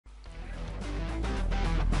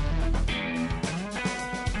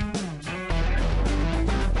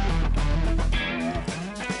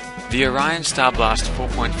The Orion StarBlast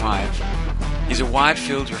 4.5 is a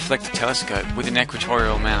wide-field reflector telescope with an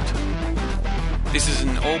equatorial mount. This is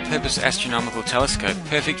an all-purpose astronomical telescope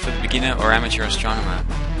perfect for the beginner or amateur astronomer.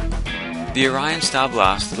 The Orion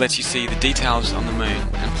StarBlast lets you see the details on the Moon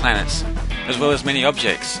and planets, as well as many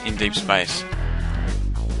objects in deep space.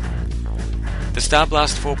 The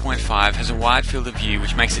StarBlast 4.5 has a wide field of view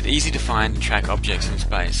which makes it easy to find and track objects in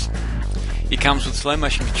space. It comes with slow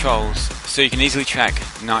motion controls, so you can easily track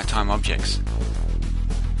nighttime objects.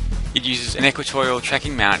 It uses an equatorial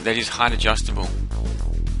tracking mount that is height adjustable.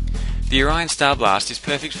 The Orion StarBlast is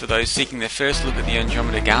perfect for those seeking their first look at the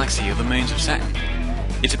Andromeda Galaxy or the moons of Saturn.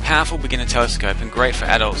 It's a powerful beginner telescope and great for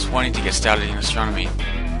adults wanting to get started in astronomy.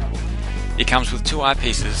 It comes with 2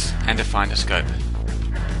 eyepieces and a finder scope.